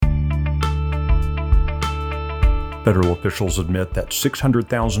Federal officials admit that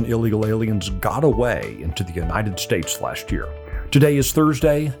 600,000 illegal aliens got away into the United States last year. Today is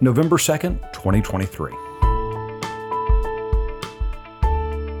Thursday, November 2nd, 2023.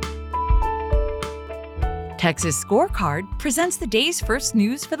 Texas Scorecard presents the day's first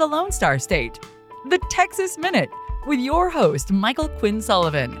news for the Lone Star State. The Texas Minute, with your host, Michael Quinn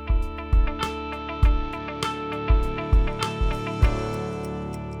Sullivan.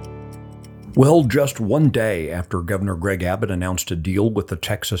 Well, just one day after Governor Greg Abbott announced a deal with the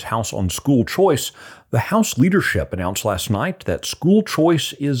Texas House on school choice, the House leadership announced last night that school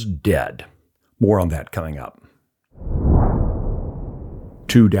choice is dead. More on that coming up.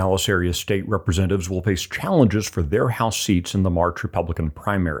 Two Dallas area state representatives will face challenges for their House seats in the March Republican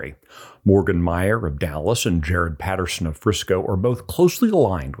primary. Morgan Meyer of Dallas and Jared Patterson of Frisco are both closely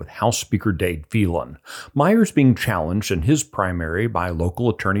aligned with House Speaker Dade Phelan. Meyer's being challenged in his primary by local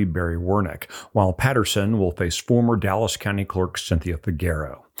attorney Barry Wernick, while Patterson will face former Dallas County Clerk Cynthia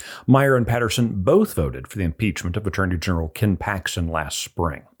Figueroa. Meyer and Patterson both voted for the impeachment of Attorney General Ken Paxton last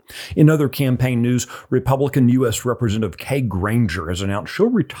spring. In other campaign news, Republican U.S. Representative Kay Granger has announced she'll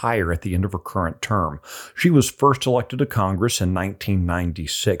retire at the end of her current term. She was first elected to Congress in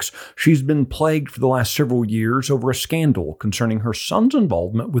 1996. She's been plagued for the last several years over a scandal concerning her son's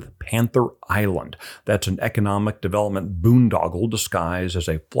involvement with Panther Island. That's an economic development boondoggle disguised as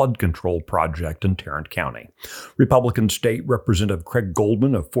a flood control project in Tarrant County. Republican State Representative Craig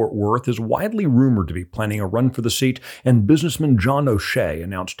Goldman of Fort Worth is widely rumored to be planning a run for the seat, and businessman John O'Shea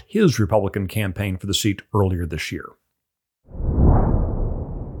announced his Republican campaign for the seat earlier this year.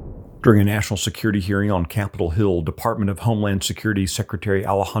 During a national security hearing on Capitol Hill, Department of Homeland Security Secretary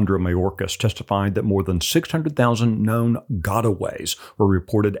Alejandro Mayorkas testified that more than 600,000 known gotaways were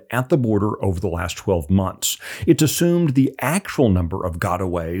reported at the border over the last 12 months. It's assumed the actual number of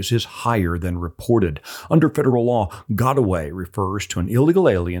gotaways is higher than reported. Under federal law, gotaway refers to an illegal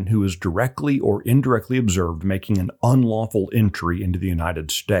alien who is directly or indirectly observed making an unlawful entry into the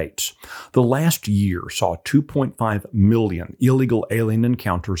United States. The last year saw 2.5 million illegal alien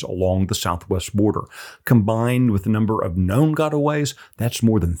encounters along the southwest border. Combined with the number of known gotaways, that's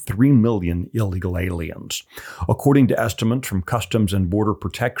more than 3 million illegal aliens. According to estimates from Customs and Border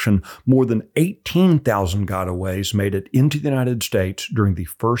Protection, more than 18,000 gotaways made it into the United States during the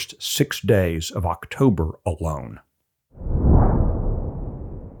first 6 days of October alone.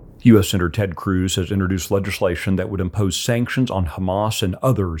 U.S. Senator Ted Cruz has introduced legislation that would impose sanctions on Hamas and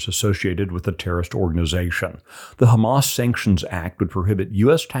others associated with the terrorist organization. The Hamas Sanctions Act would prohibit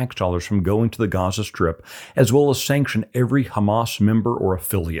U.S. tax dollars from going to the Gaza Strip, as well as sanction every Hamas member or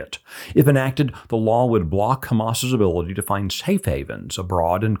affiliate. If enacted, the law would block Hamas's ability to find safe havens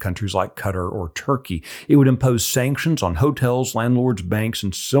abroad in countries like Qatar or Turkey. It would impose sanctions on hotels, landlords, banks,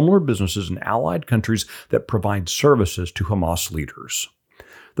 and similar businesses in allied countries that provide services to Hamas leaders.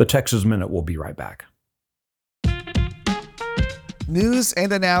 The Texas Minute will be right back. News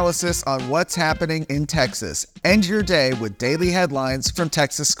and analysis on what's happening in Texas. End your day with daily headlines from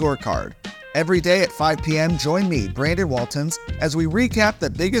Texas Scorecard. Every day at 5 p.m., join me, Brandon Waltons, as we recap the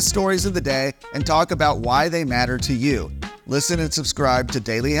biggest stories of the day and talk about why they matter to you. Listen and subscribe to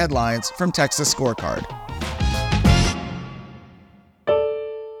Daily Headlines from Texas Scorecard.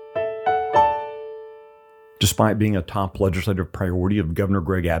 Despite being a top legislative priority of Governor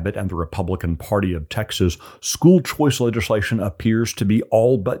Greg Abbott and the Republican Party of Texas, school choice legislation appears to be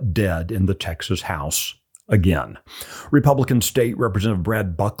all but dead in the Texas House. Again. Republican State Representative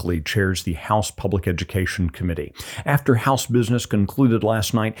Brad Buckley chairs the House Public Education Committee. After House business concluded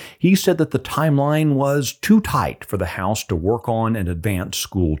last night, he said that the timeline was too tight for the House to work on and advance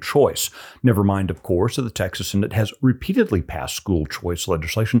school choice. Never mind, of course, that the Texas Senate has repeatedly passed school choice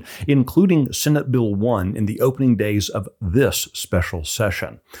legislation, including Senate Bill 1 in the opening days of this special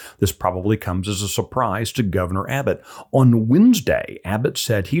session. This probably comes as a surprise to Governor Abbott. On Wednesday, Abbott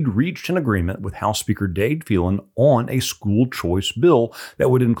said he'd reached an agreement with House Speaker Dade Phelan on a school choice bill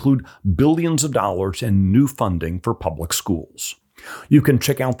that would include billions of dollars in new funding for public schools. You can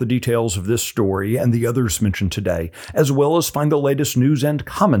check out the details of this story and the others mentioned today, as well as find the latest news and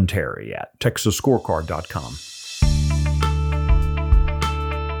commentary at TexasScorecard.com.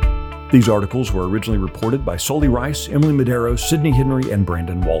 These articles were originally reported by Sully Rice, Emily Madero, Sidney Henry, and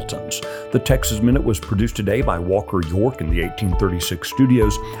Brandon Waltons. The Texas Minute was produced today by Walker York in the 1836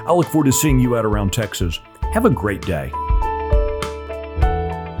 studios. I look forward to seeing you out around Texas. Have a great day.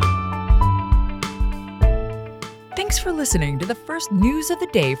 Thanks for listening to the first news of the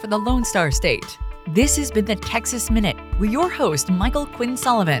day for the Lone Star State. This has been the Texas Minute with your host, Michael Quinn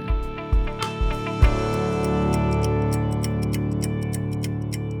Sullivan.